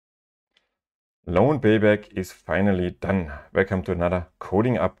Loan payback is finally done. Welcome to another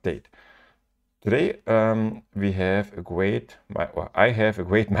coding update. Today we have a great, I have a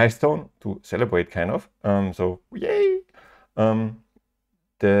great milestone to celebrate, kind of. So yay!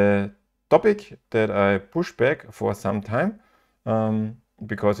 The topic that I pushed back for some time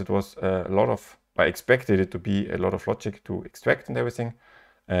because it was a lot of, I expected it to be a lot of logic to extract and everything,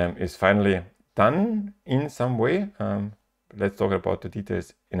 is finally done in some way. Let's talk about the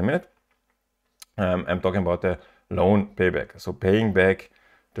details in a minute. I'm talking about the loan payback. So paying back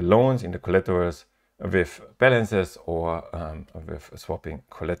the loans in the collaterals with balances or with swapping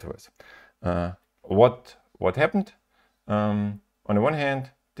collaterals. What happened? On the one hand,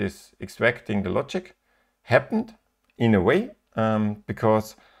 this extracting the logic happened in a way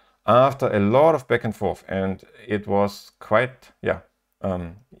because after a lot of back and forth, and it was quite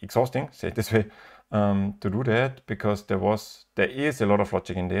exhausting, say it this way, to do that, because there is a lot of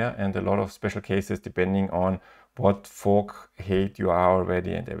logic in there and a lot of special cases depending on what fork height you are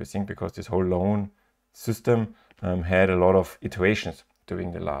already and everything, because this whole loan system had a lot of iterations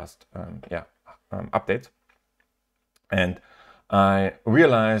during the last updates. And I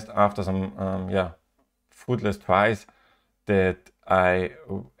realized after some fruitless tries that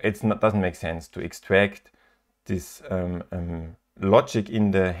doesn't make sense to extract this logic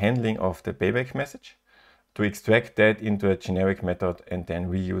in the handling of the payback message, to extract that into a generic method and then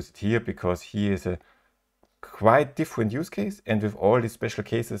reuse it here, because here is a quite different use case, and with all these special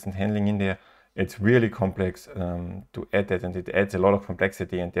cases and handling in there, it's really complex to add that, and it adds a lot of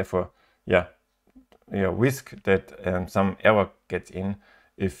complexity, and therefore risk that some error gets in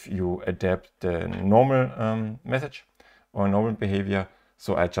if you adapt the normal message or normal behavior.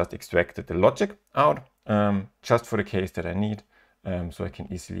 So I just extracted the logic out just for the case that I need, so I can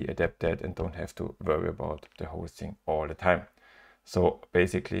easily adapt that and don't have to worry about the whole thing all the time. So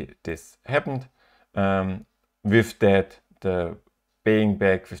basically this happened. With that, the paying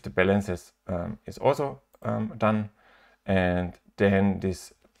back with the balances is also done, and then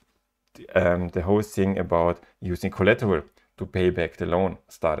this the whole thing about using collateral to pay back the loan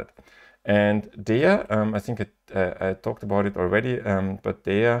started. And there, I think I talked about it already, but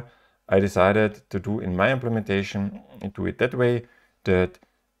there I decided to do in my implementation, do it that way, that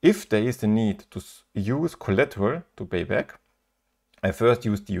if there is the need to use collateral to pay back, I first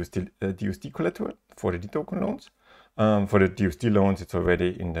use DUSD collateral for the dToken loans. For the DUSD loans, it's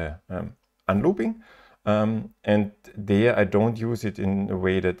already in the unlooping. And there I don't use it in a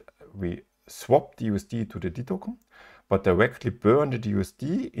way that we swap DUSD to the dToken, but directly burn the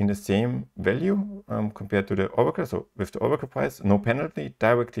DUSD in the same value compared to the Oracle. So with the Oracle price, no penalty,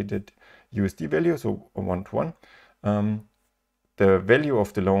 directly the USD value, so 1-to-1. The value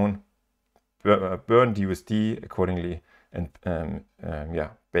of the loan, burn DUSD accordingly, and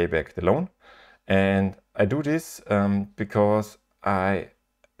pay back the loan. And I do this because I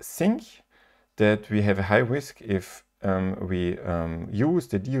think that we have a high risk if we use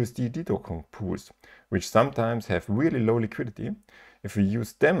the DUSD dToken pools, which sometimes have really low liquidity. If we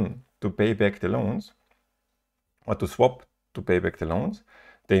use them to pay back the loans, or to swap to pay back the loans,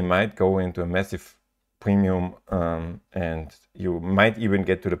 they might go into a massive premium, and you might even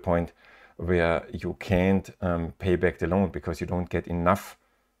get to the point where you can't pay back the loan because you don't get enough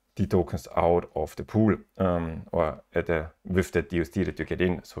dTokens out of the pool, or with the DUSD that you get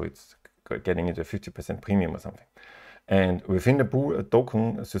in. So it's getting into a 50% premium or something. And within the pool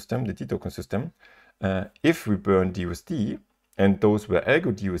token system, the dToken system, if we burn DUSD, and those were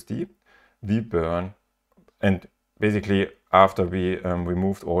algo DUSD, we burn, and basically after we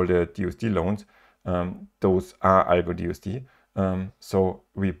removed all the DUSD loans, those are algo DUSD. So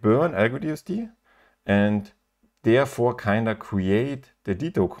we burn algo DUSD and therefore kind of create the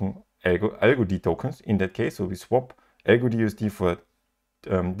dToken, algo dTokens in that case. So we swap algo DUSD for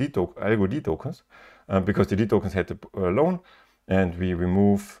algo dTokens because the dTokens had the loan, and we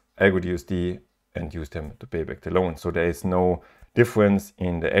remove algo DUSD and use them to pay back the loan. So there is no difference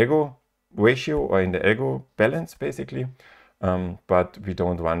in the algo ratio or in the algo balance, basically, but we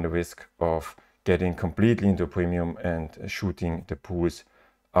don't run the risk of getting completely into a premium and shooting the pools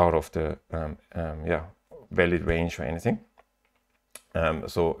out of the valid range or anything.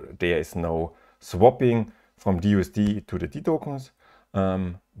 So there is no swapping from DUSD to the dTokens,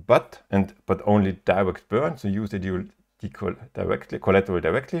 but only direct burn. So use the collateral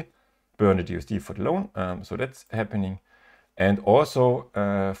directly, burn the DUSD for the loan. So that's happening. And also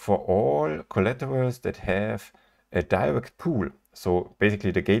for all collaterals that have a direct pool, so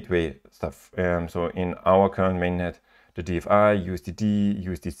basically the gateway stuff. So in our current mainnet, the DFI, USDD,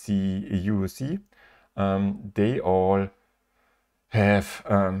 USDC, USC, they all have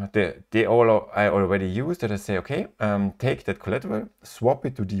I already used, that I say, okay, take that collateral, swap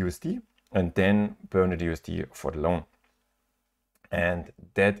it to DUSD, and then burn the DUSD for the loan. And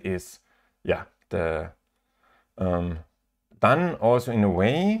that is, yeah, the done also in a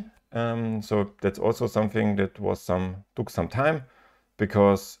way. So that's also something that was took some time,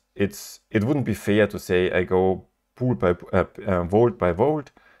 because it wouldn't be fair to say I go pool by volt by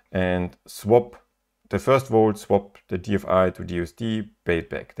volt and swap the first volt, swap the DFI to DUSD, pay it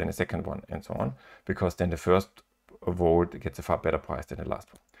back, then the second one, and so on, because then the first volt gets a far better price than the last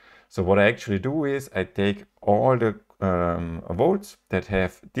one. So what I actually do is I take all the volts that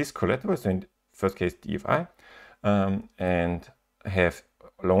have this collateral, so in first case DFI, and have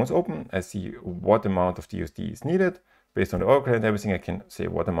loans open. I see what amount of DUSD is needed. Based on the oracle and everything, I can say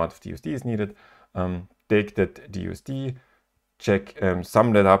what amount of DUSD is needed. Take that DUSD, check,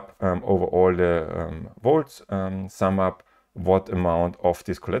 sum that up over all the volts, sum up what amount of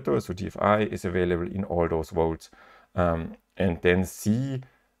this collateral, so DFI, is available in all those volts, and then see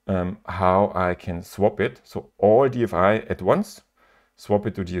how I can swap it. So all DFI at once, swap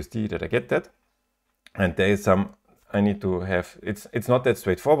it to DUSD, that I get that. And there is some I need to have, it's not that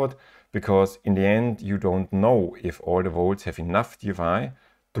straightforward, because in the end you don't know if all the volts have enough DFI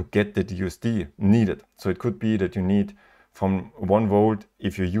to get the DUSD needed. So it could be that you need from 1 volt,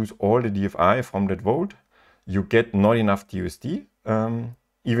 if you use all the DFI from that volt, you get not enough DUSD,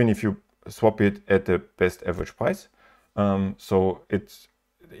 even if you swap it at the best average price. So it's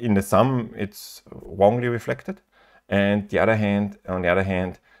in the sum, it's wrongly reflected. And on the other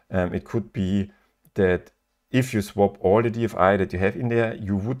hand, it could be that if you swap all the DFI that you have in there,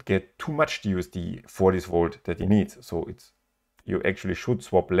 you would get too much DUSD for this volt that you need. So you actually should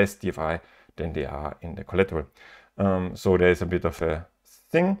swap less DFI than they are in the collateral. So there's a bit of a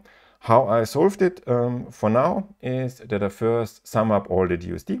thing. How I solved it for now is that I first sum up all the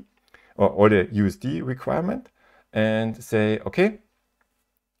DUSD or all the USD requirement and say, okay,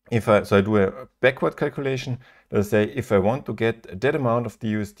 so I do a backward calculation that I say, if I want to get that amount of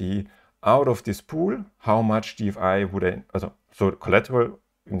DUSD out of this pool, how much DFI would I, so collateral,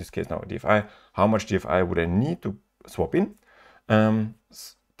 in this case now DFI, how much DFI would I need to swap in?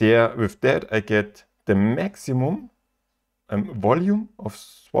 With that, I get the maximum volume of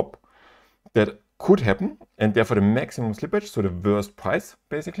swap that could happen, and therefore the maximum slippage, so the worst price,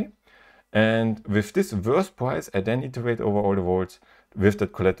 basically. And with this worst price, I then iterate over all the volts with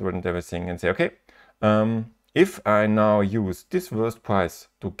that collateral and everything and say, okay, if I now use this worst price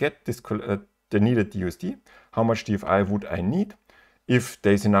to get this the needed DUSD, how much DFI would I need? If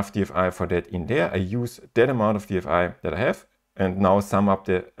there's enough DFI for that in there, I use that amount of DFI that I have, and now sum up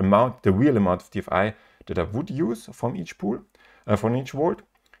the real amount of DFI that I would use from each pool, from each volt.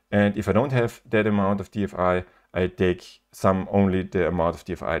 And if I don't have that amount of DFI, I take only the amount of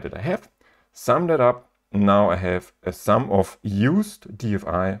DFI that I have, sum that up. Now I have a sum of used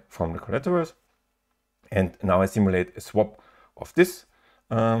DFI from the collaterals, and now I simulate a swap of this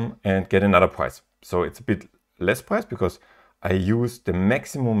and get another price. So it's a bit less price because I use the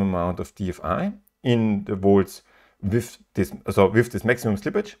maximum amount of DFI in the volts with this maximum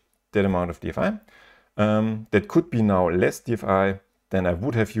slippage, that amount of DFI. That could be now less DFI than I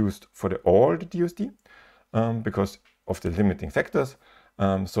would have used for all the DUSD because of the limiting factors.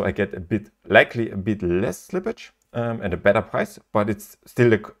 So I get likely a bit less slippage and a better price, but it's still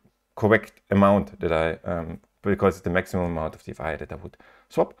the correct amount that because it's the maximum amount of DFI that I would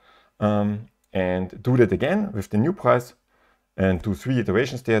swap. And do that again with the new price and do 3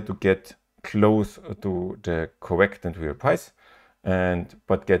 iterations there to get close to the correct and real price,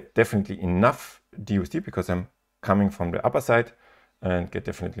 but get definitely enough DUSD because I'm coming from the upper side, and get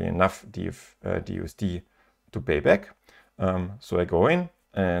definitely enough DUSD to pay back. So I go in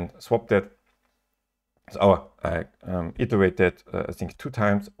and swap that. So I iterate that I think 2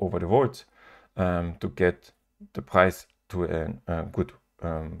 times over the volts to get the price to a good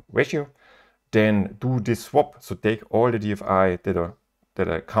ratio. Then do this swap. So take all the DFI that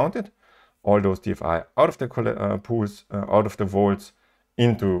I counted, all those DFI out of the pools, out of the volts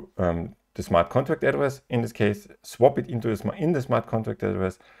into the smart contract address. In this case, swap it in the smart contract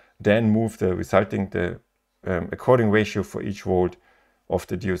address, then move the resulting according ratio for each volt of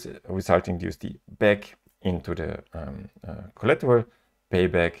the resulting DUSD back into the collateral, pay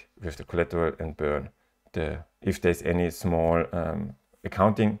back with the collateral, and burn if there's any small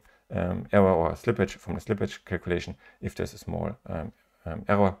accounting error or slippage from the slippage calculation. If there's a small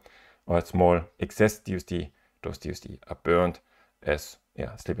error or a small excess DUSD, those DUSD are burned as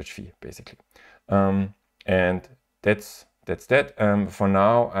slippage fee, basically. And that's that. For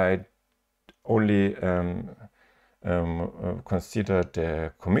now, I only consider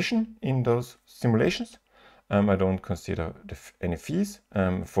the commission in those simulations. I don't consider any fees.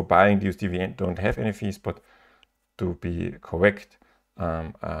 For buying DUSD, we don't have any fees, but to be correct,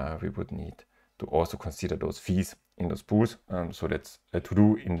 we would need to also consider those fees in those pools. So that's a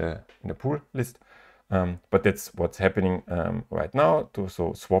to-do in the pool list. But that's what's happening right now.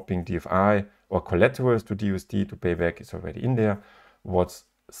 So swapping DFI or collaterals to DUSD to pay back is already in there. What's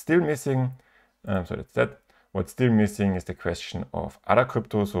still missing, so that's that. What's still missing is the question of other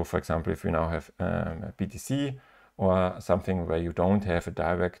crypto. So for example, if you now have a BTC or something where you don't have a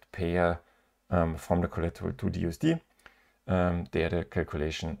direct pair from the collateral to DUSD, there the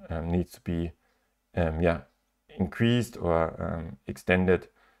calculation needs to be increased or extended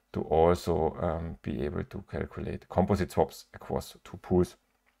to also be able to calculate composite swaps across two pools.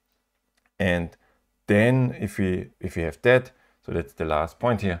 And then if we have that, so that's the last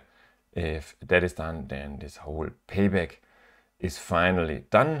point here, if that is done, then this whole payback is finally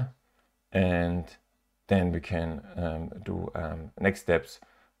done, and then we can do next steps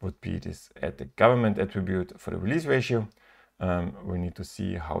would be this add the government attribute for the release ratio. We need to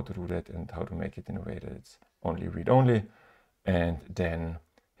see how to do that and how to make it in a way that it's only read-only, and then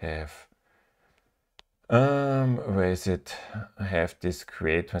have where is it? Have this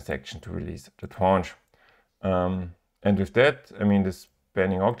create transaction to release the tranche. And with that, I mean, this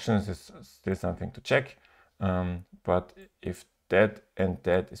banning auctions is still something to check. But if that and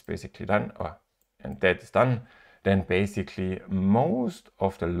that is basically done, and that is done, then basically most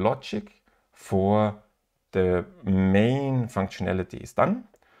of the logic for the main functionality is done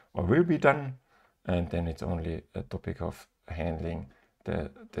or will be done. And then it's only a topic of handling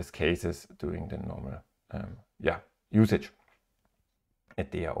these cases during the normal usage. And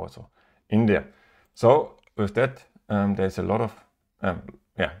they are also in there. So with that, there's a lot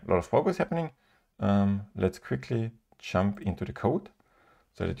of progress happening. Let's quickly jump into the code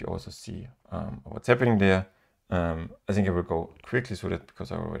so that you also see what's happening there. I think I will go quickly through that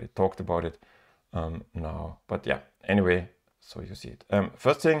because I already talked about it now. But yeah, anyway, so you see it.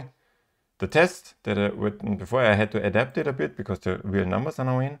 First thing, the test that I written before, I had to adapt it a bit because the real numbers are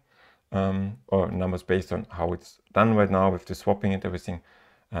now in, or numbers based on how it's done right now with the swapping and everything.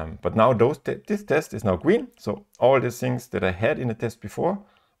 But now this test is now green. So all the things that I had in the test before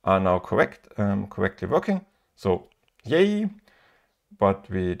are now correctly working. So yay! But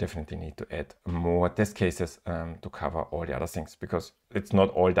we definitely need to add more test cases to cover all the other things because it's not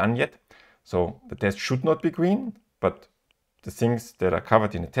all done yet. So the test should not be green, but the things that are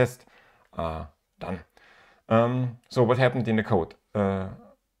covered in the test are done. So what happened in the code?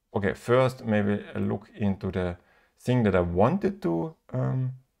 Okay, first maybe a look into the thing that I wanted to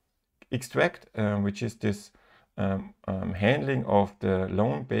extract, which is this handling of the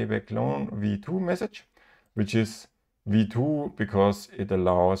loan payback loan v2 message, which is v2 because it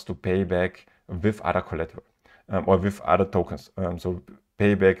allows to pay back with other collateral or with other tokens. So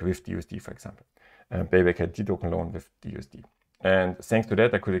payback with DUSD, for example, payback a dToken loan with DUSD. And thanks to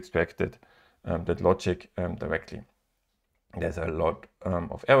that, I could extract that logic directly. There's a lot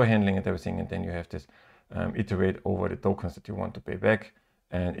of error handling and everything, and then you have this iterate over the tokens that you want to pay back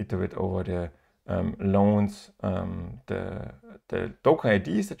and iterate over the loans, the token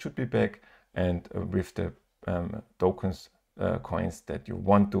IDs that should be back, and with the tokens, coins that you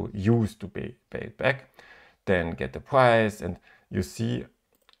want to use to pay it back. Then get the price, and you see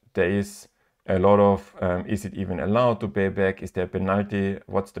there is a lot of is it even allowed to pay back? Is there a penalty?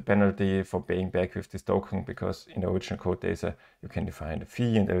 What's the penalty for paying back with this token? Because in the original code there's you can define the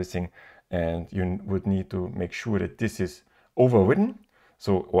fee and everything, and you would need to make sure that this is overridden,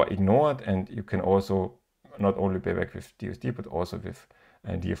 so or ignored, and you can also not only pay back with DUSD but also with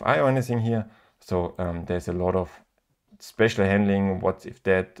DFI or anything here. So there's a lot of special handling, what if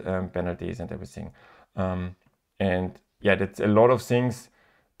that penalties and everything, and yeah, that's a lot of things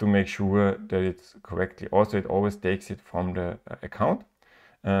to make sure that it's correctly. Also, it always takes it from the account.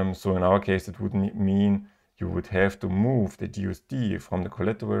 So in our case, it would mean you would have to move the DUSD from the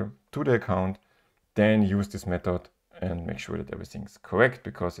collateral to the account, then use this method and make sure that everything's correct,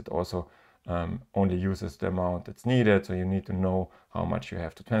 because it also only uses the amount that's needed. So you need to know how much you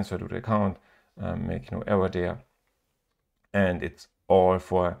have to transfer to the account, make no error there. And it's all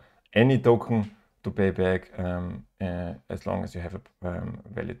for any token to pay back as long as you have a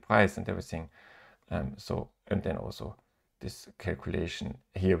valid price and everything. So, and then also this calculation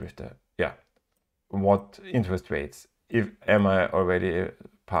here with the, what interest rates, am I already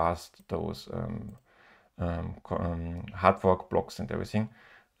past those hard fork blocks and everything.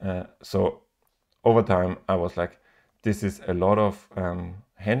 So over time I was like, this is a lot of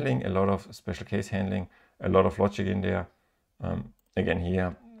handling, a lot of special case handling, a lot of logic in there. Again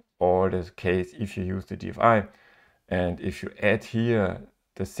here, all the case if you use the DFI, and if you add here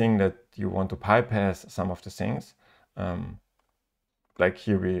the thing that you want to bypass some of the things, like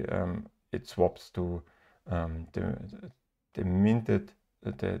here we it swaps to the minted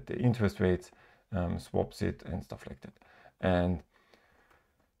the interest rates, swaps it and stuff like that. And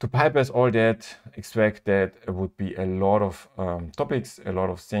to bypass all that, extract that, would be a lot of topics, a lot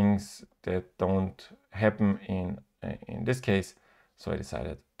of things that don't happen in this case. So I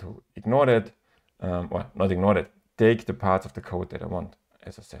decided to ignore that, well, not ignore that, take the parts of the code that I want,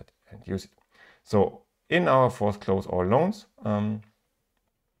 as I said, and use it. So in our force close all loans,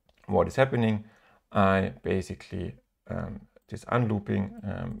 what is happening? I basically, this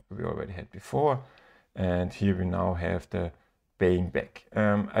unlooping we already had before, and here we now have the paying back.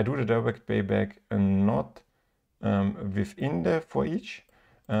 I do the direct payback not within the for each,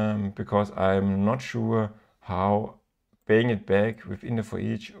 because I'm not sure how paying it back within the for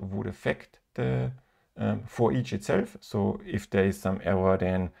each would affect the for each itself. So if there is some error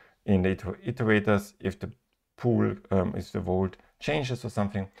then in the iterators, if the pool, if the volt changes or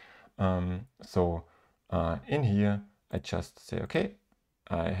something. So in here, I just say, okay,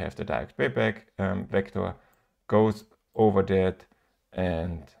 I have the direct payback vector, goes over that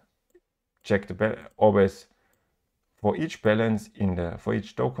and check the always for each balance in the for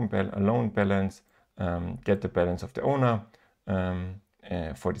each token loan balance, get the balance of the owner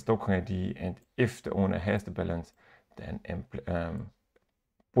for this token ID, and if the owner has the balance, then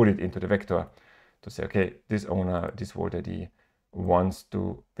put it into the vector to say, okay, this owner, this volt ID wants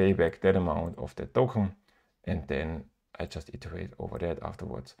to pay back that amount of that token, and then I just iterate over that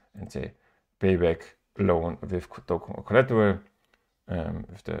afterwards and say payback loan with token or collateral,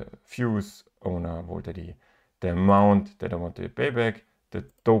 with the fuse owner volt ID, the amount that I want to pay back, the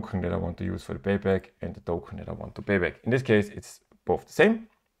token that I want to use for the payback, and the token that I want to pay back. In this case, it's both the same.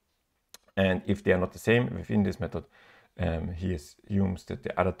 And if they are not the same within this method, he assumes that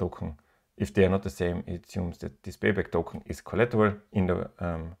the other token, if they are not the same, it assumes that this payback token is collateral in the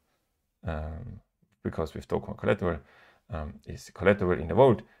because with token collateral is collateral in the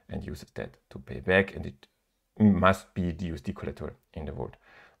vault, and uses that to pay back, and it must be DUSD collateral in the vault.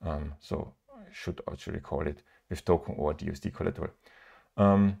 So I should actually call it with token or DUSD collateral.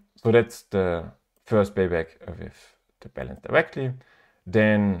 So that's the first payback with the balance directly.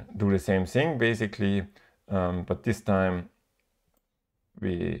 Then do the same thing basically, but this time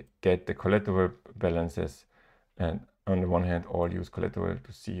we get the collateral balances, and on the one hand all use collateral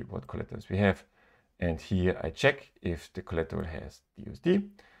to see what collaterals we have, and here I check if the collateral has DUSD,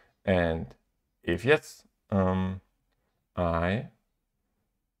 and if yes, I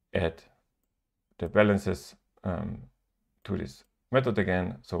add the balances to this method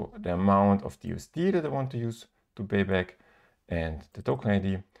again, so the amount of DUSD that I want to use to pay back, and the token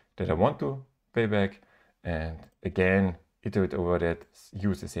ID that I want to pay back, and again iterate over that,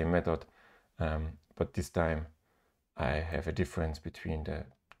 use the same method, but this time I have a difference between the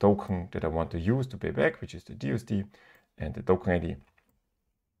token that I want to use to pay back, which is the DUSD, and the token ID.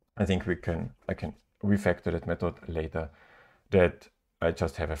 I think I can refactor that method later, that I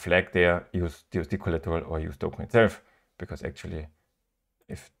just have a flag there, use DUSD collateral or use token itself, because actually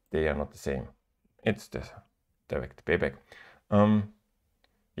if they are not the same, it's the direct payback.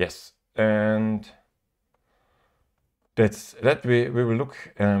 Yes, and that's that. We will look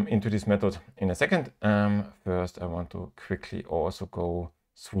into this method in a second. First, I want to quickly also go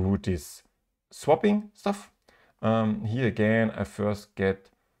through this swapping stuff. Here again, I first get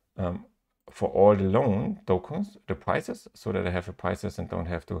for all the loan tokens the prices, so that I have the prices and don't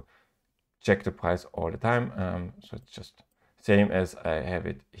have to check the price all the time. So it's just same as I have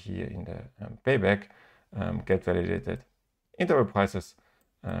it here in the payback. Get validated interval prices,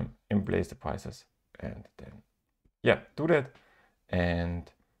 emplace the prices, and then yeah, do that.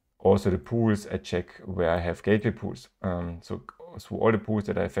 And also the pools, I check where I have gateway pools. So through all the pools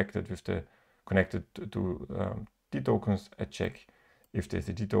that are affected with the connected to dTokens, I check if there's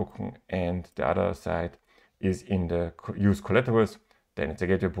a dToken and the other side is in the use collaterals, then it's a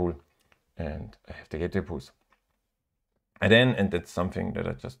gateway pool, and I have the gateway pools. And that's something that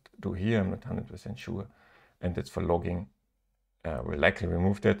I just do here, I'm not 100% sure, and that's for logging. We'll likely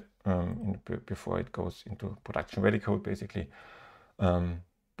remove that before it goes into production ready code basically.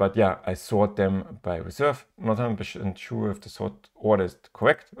 But yeah, I sort them by reserve. Not 100% sure if the sort order is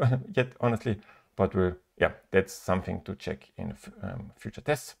correct yet, honestly, but yeah, that's something to check in future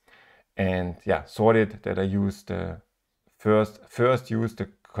tests. And yeah, sorted that I use the first use the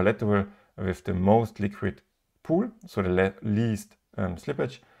collateral with the most liquid pool, so the least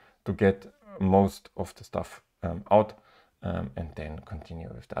slippage, to get most of the stuff out and then continue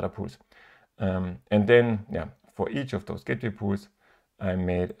with the other pools. And then, yeah, for each of those gateway pools, I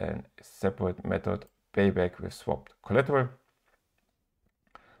made a separate method payback with swapped collateral.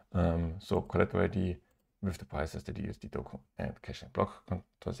 So collateral ID with the prices, the DUSD token and cash and block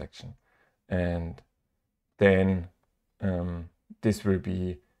transaction. And then this will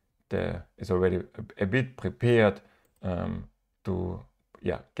be is already a bit prepared to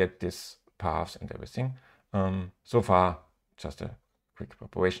get this paths and everything. So far, just a quick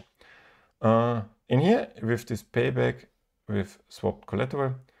preparation. In here, with this payback with swapped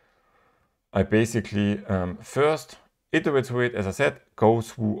collateral, I basically first iterate through it, as I said, go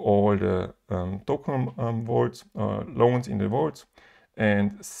through all the token vaults, loans in the vaults,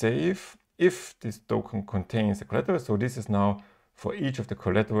 and save if this token contains the collateral. So this is now for each of the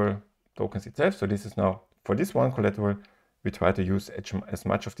collateral tokens itself. So this is now for this one collateral, we try to use as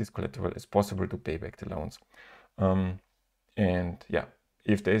much of this collateral as possible to pay back the loans. And yeah,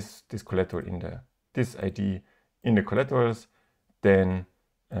 if there's this collateral in this ID in the collaterals, then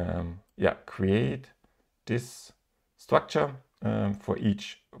create this structure for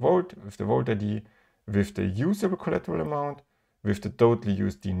each vault with the vault ID, with the usable collateral amount, with the total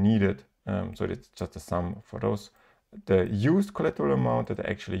USD needed. So it's just a sum for those, the used collateral amount that I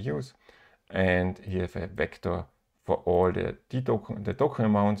actually use, and here have a vector for all the token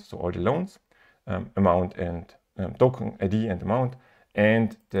amounts, so all the loans amount and token ID and amount,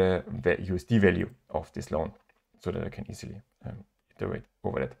 and the USD value of this loan, so that I can easily iterate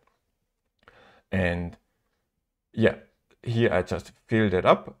over that. And yeah, here I just fill that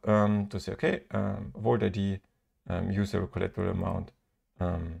up to say, okay, vault ID, usable collateral amount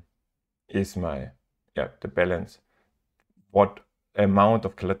is my, the balance, what amount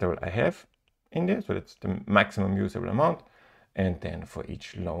of collateral I have in there. So that's the maximum usable amount. And then for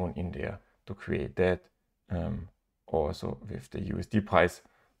each loan in there to create that, also with the USD price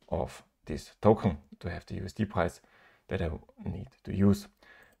of this token, to have the USD price that I need to use.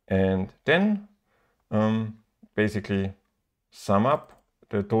 And then basically sum up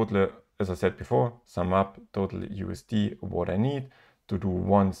the total, as I said before, sum up total USD, what I need to do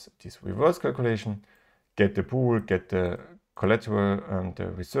once this reverse calculation, get the pool, get the collateral and the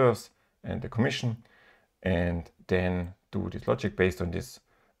reserves and the commission, and then do this logic based on this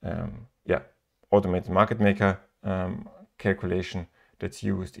automated market maker calculation that's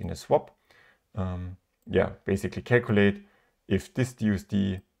used in a swap. Basically calculate if this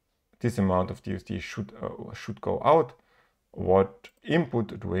DUSD, this amount of DUSD should go out, what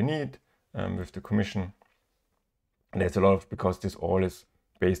input do I need with the commission. And there's a lot of, because this all is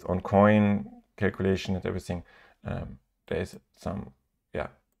based on coin calculation and everything, there's some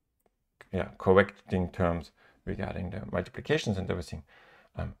correcting terms regarding the multiplications and everything,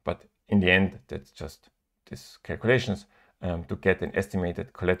 but in the end that's just these calculations to get an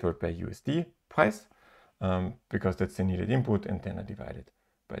estimated collateral per USD price, because that's the needed input, and then I divide it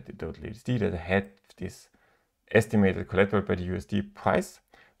by the total USD that I had this estimated collateral by the USD price,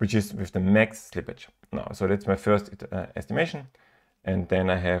 which is with the max slippage. Now, so that's my first estimation, and then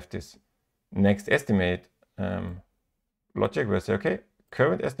I have this next estimate logic where I say, okay,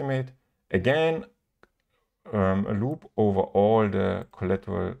 current estimate, again a loop over all the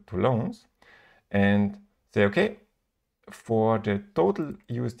collateral to loans, and say, okay, for the total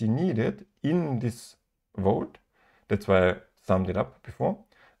USD needed in this vault, that's why I summed it up before,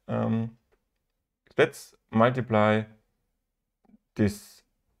 let's multiply this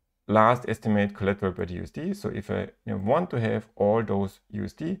last estimate collateral by the USD. So if I want to have all those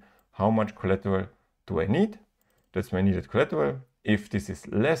USD, how much collateral do I need? That's my needed collateral. If this is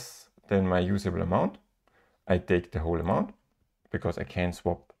less than my usable amount, I take the whole amount, because I can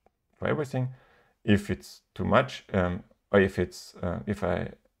swap for everything. If it's too much, or if it's if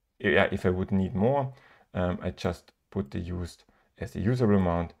I would need more, I just put the used as the usable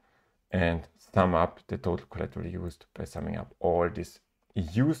amount and sum up the total collateral used by summing up all this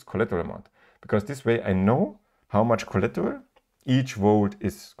used collateral amount, because this way I know how much collateral each vault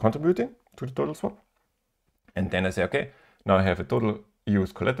is contributing to the total swap. And then I say, okay, now I have a total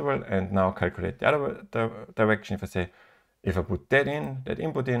used collateral, and now calculate the other direction. If I say, if I put that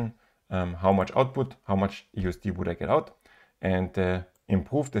input in, how much output, how much USD would I get out? And the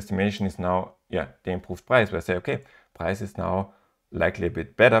improved estimation is now, the improved price, where I say, okay, price is now likely a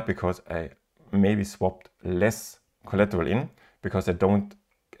bit better because I maybe swapped less collateral in, because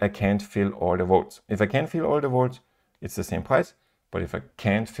I can't fill all the vaults. If I can fill all the vaults, it's the same price. But if I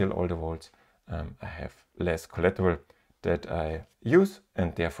can't fill all the vaults, I have less collateral that I use,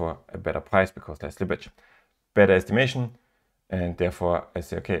 and therefore a better price because less slippage. Better estimation, and therefore I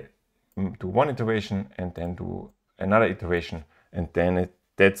say, okay, do one iteration and then do another iteration, and then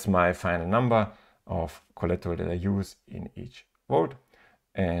that's my final number of collateral that I use in each vault.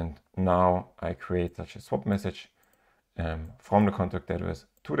 And now I create such a swap message from the contract address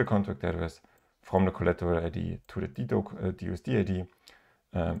to the contract address, from the collateral ID to the DUSD ID.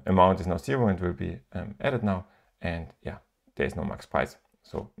 Amount is now 0 and will be added now. And yeah, there is no max price.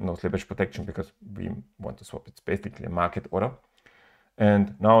 So no slippage protection because we want to swap. It's basically a market order.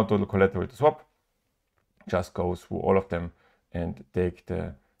 And now total collateral to swap. Just go through all of them and take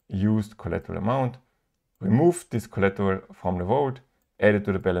the used collateral amount, remove this collateral from the vault, add it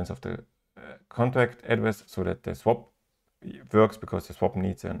to the balance of the contract address so that the swap works, because the swap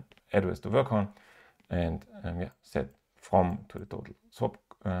needs an address to work on, and yeah, set from to the total swap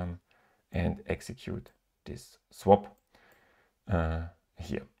and execute this swap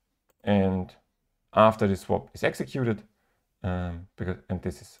here. And after the swap is executed, and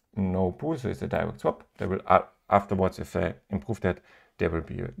this is no pool, so it's a direct swap. There will afterwards, if I improve that, there will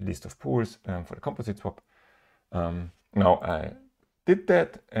be a list of pools for the composite swap. Now I did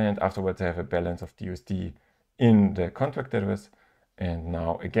that, and afterwards I have a balance of DUSD in the contract address. And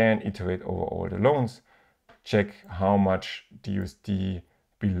now again, iterate over all the loans, check how much DUSD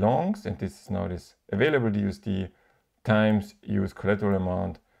belongs, and this is now this available DUSD times used collateral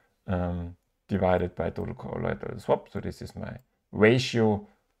amount divided by total collateral swap. So this is my ratio,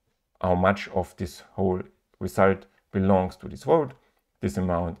 how much of this whole result belongs to this vault. This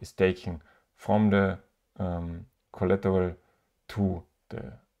amount is taken from the collateral to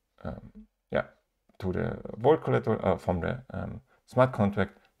the vault collateral, from the smart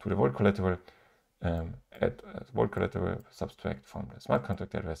contract to the vault collateral, at vault collateral subtract from the smart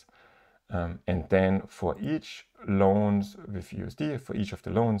contract address, and then for each loans with USD, for each of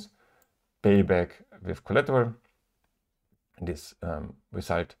the loans, pay back with collateral this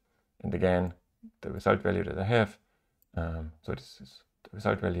result, and again the result value that I have. So this is the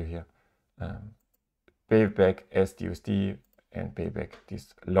result value here. Pay back as DUSD and pay back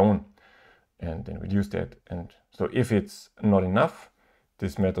this loan, and then reduce that. And so if it's not enough,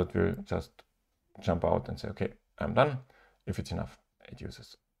 this method will just jump out and say, okay, I'm done. If it's enough, it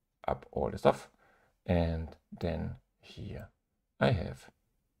uses up all the stuff. And then here I have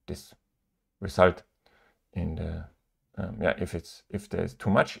this result in the, if there's too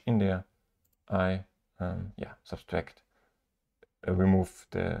much in there, I subtract, remove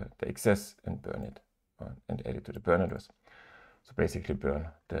the excess and burn it, and add it to the burn address. So basically burn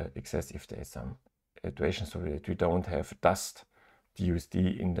the excess if there is some iteration, so that we don't have dust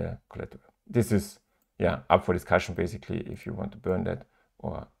DUSD in the collateral. This is up for discussion basically, if you want to burn that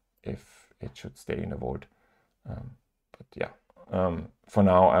or if it should stay in the vault. For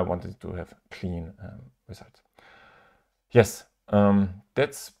now I wanted to have clean results. Yes,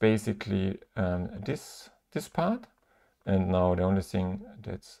 that's basically this part. And now the only thing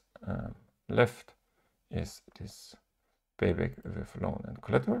that's left is this payback with loan and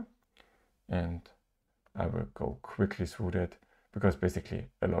collateral. And I will go quickly through that because basically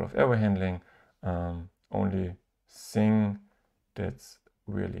a lot of error handling. Only thing that's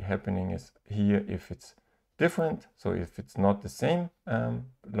really happening is here if it's different. So if it's not the same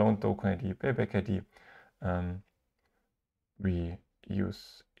loan token ID, payback ID, we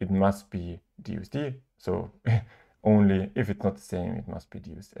use, it must be DUSD. So only if it's not the same, it must be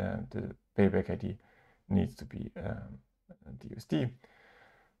DUSD. The payback ID needs to be DUSD.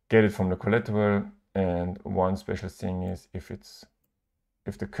 Get it from the collateral. And one special thing is if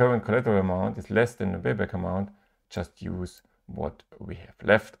the current collateral amount is less than the payback amount, just use what we have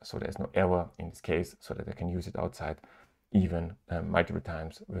left. So there's no error in this case, so that I can use it outside even multiple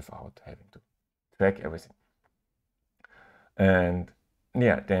times without having to track everything. And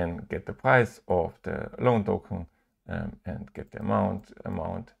then get the price of the loan token and get the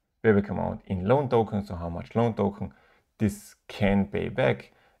payback amount in loan token. So how much loan token this can pay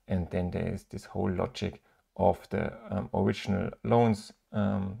back. And then there is this whole logic of the original loans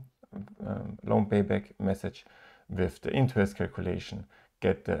loan payback message with the interest calculation,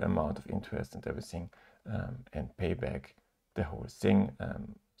 get the amount of interest and everything, and pay back the whole thing.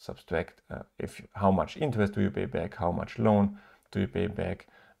 Subtract how much interest do you pay back, how much loan do you pay back.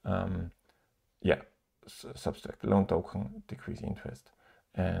 Subtract the loan token, decrease interest,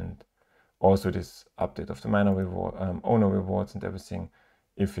 and also this update of the minor reward, owner rewards and everything.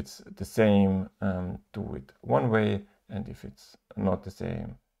 If it's the same, do it one way, and if it's not the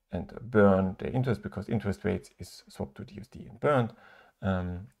same, and burn the interest, because interest rates is swapped to DUSD and burned.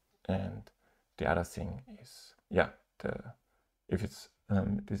 And the other thing is, if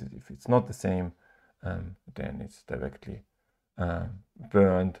it's not the same, then it's directly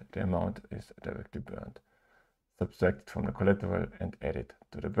burned, the amount is directly burned. Subtract from the collateral and add it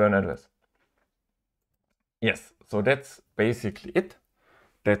to the burn address. Yes, so that's basically it.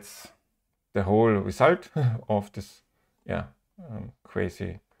 That's the whole result of this, yeah,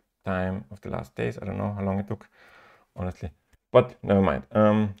 crazy time of the last days. I don't know how long it took, honestly, but never mind.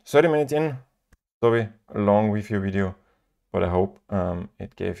 30 minutes in, sorry, a long review video, but I hope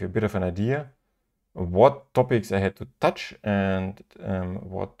it gave you a bit of an idea of what topics I had to touch and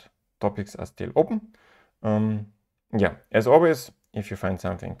what topics are still open. Yeah, as always, if you find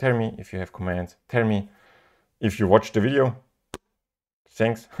something, tell me. If you have comments, tell me. If you watched the video,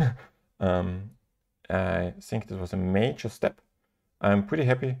 thanks. I think this was a major step. I'm pretty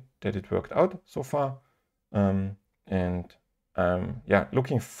happy that it worked out so far. And yeah,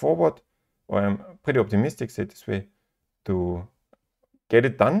 looking forward, or I'm pretty optimistic, say this way, to get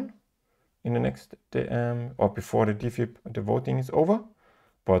it done in the next day, or before the DFIP, the voting is over,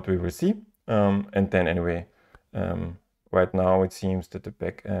 but we will see. And then anyway, right now it seems that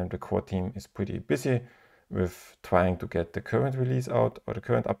the core team is pretty busy with trying to get the current release out or the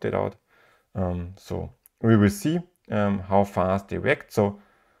current update out. So we will see how fast they react. So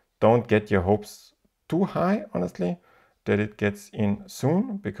don't get your hopes too high, honestly, that it gets in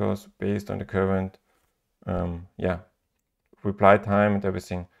soon, because based on the current yeah, reply time and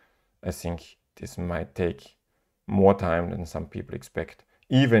everything, I think this might take more time than some people expect.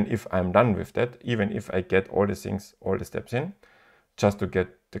 Even if I'm done with that, even if I get all the things, all the steps in, just to get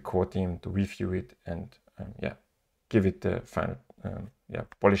the core team to review it and yeah, give it the final yeah,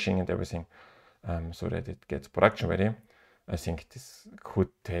 polishing and everything, so that it gets production ready. I think this could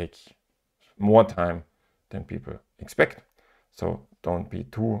take more time than people expect. So don't be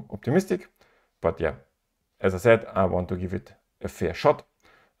too optimistic. But yeah, as I said, I want to give it a fair shot,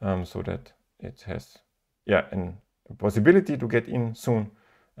 so that it has, yeah, a possibility to get in soon,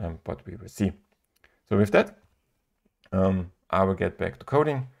 but we will see. So with that, I will get back to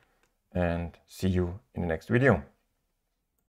coding and see you in the next video.